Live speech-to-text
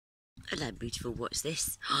Hello, beautiful. What's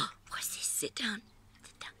this? What's this? Sit down.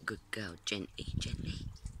 Sit down. Good girl. Gently, gently.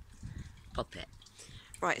 Pop it.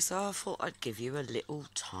 Right, so I thought I'd give you a little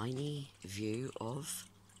tiny view of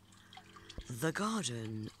the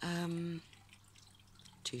garden.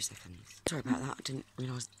 2 seconds. Sorry about that. I didn't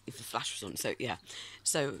realise if the flash was on. So, yeah.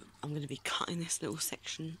 So, I'm going to be cutting this little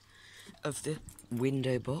section of the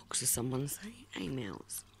window box, as someone say. Hey,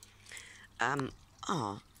 Mills.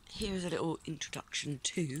 Here's a little introduction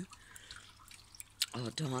to our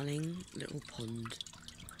darling little pond.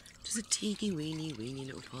 Just a teeny weeny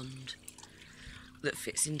little pond that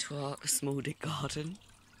fits into our small dig garden.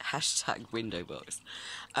 Hashtag window box.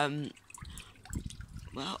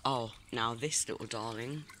 Now this little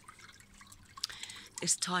darling,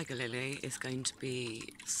 this tiger lily is going to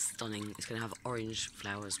be stunning. It's going to have orange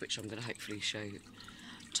flowers, which I'm going to hopefully show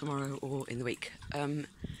tomorrow or in the week.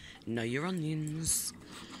 Know your onions.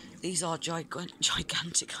 These are gigantic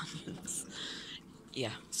onions.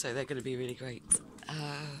 Yeah, so they're going to be really great.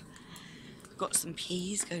 Got some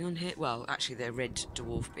peas going on here. Well, actually they're red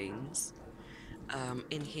dwarf beans.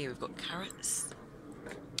 In here we've got carrots,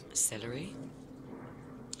 celery,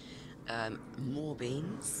 more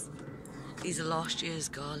beans. These are last year's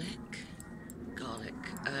garlic.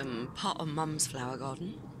 Part of Mum's flower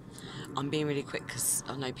garden. I'm being really quick because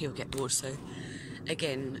I know people get bored, so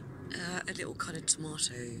again, a little kind of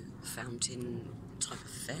tomato fountain type of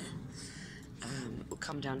fair. We'll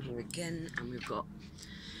come down here again and we've got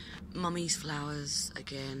Mummy's flowers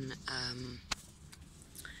again.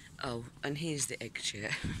 And here's the egg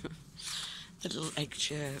chair. The little egg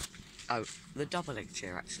chair. Oh, the double egg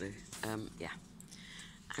chair actually. Yeah.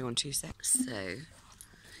 Hang on 2 secs. So,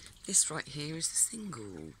 this right here is the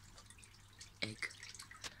single egg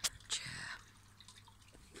chair.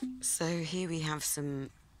 So here we have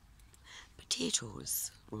some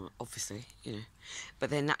potatoes. Well, obviously, you know, but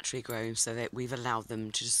they're naturally grown, so that we've allowed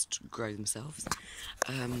them to just grow themselves.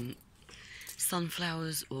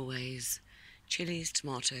 Sunflowers always. Chilies,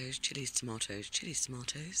 tomatoes, chilies, tomatoes, chilies,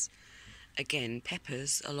 tomatoes. Again,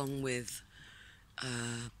 peppers along with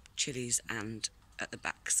chilies and at the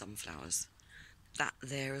back sunflowers. That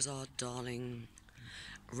there is our darling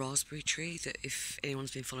raspberry tree that if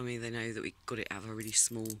anyone's been following me, they know that we got it out of a really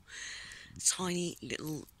small, tiny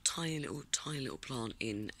little plant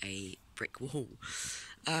in a brick wall.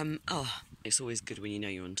 It's always good when you know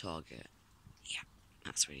you're on target. Yeah,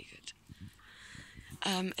 that's really good.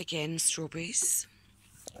 Again, strawberries.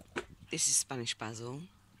 This is Spanish basil.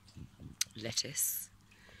 Lettuce.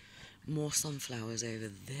 More sunflowers over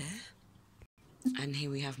there. And here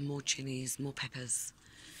we have more chilies, more peppers.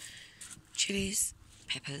 Chilies,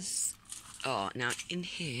 peppers. Now in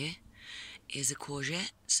here is a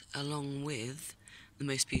courgette along with the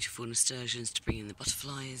most beautiful nasturtiums to bring in the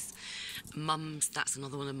butterflies. Mum's, that's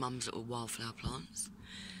another one of Mum's little wildflower plants.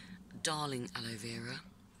 Darling aloe vera.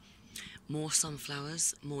 More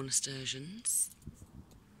sunflowers, more nasturtiums.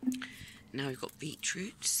 Now we've got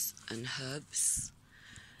beetroots and herbs.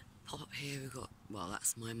 Pop up here we've got, well,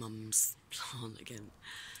 that's my mum's plant again.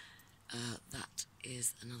 That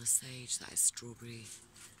is another sage, that is strawberry.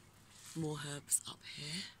 More herbs up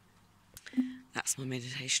here. That's my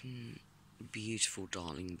meditation, beautiful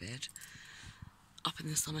darling bed. Up in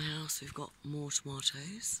the summer house we've got more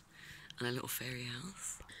tomatoes and a little fairy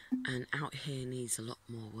house. And out here needs a lot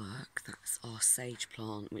more work. That's our sage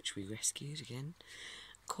plant, which we rescued again.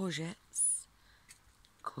 Courgettes,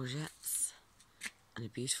 and a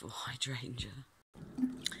beautiful hydrangea.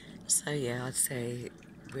 So yeah, I'd say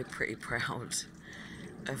we're pretty proud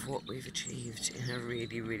of what we've achieved in a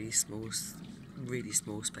really small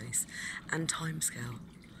space and time scale.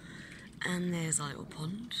 And there's our little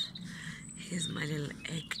pond. Here's my little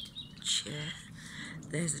egg chair.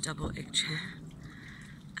 There's a double egg chair.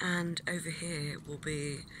 And over here will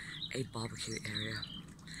be a barbecue area.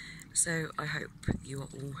 So I hope you are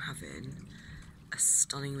all having a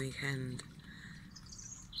stunning weekend,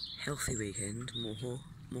 healthy weekend,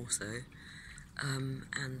 more so,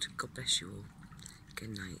 and God bless you all.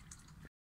 Good night.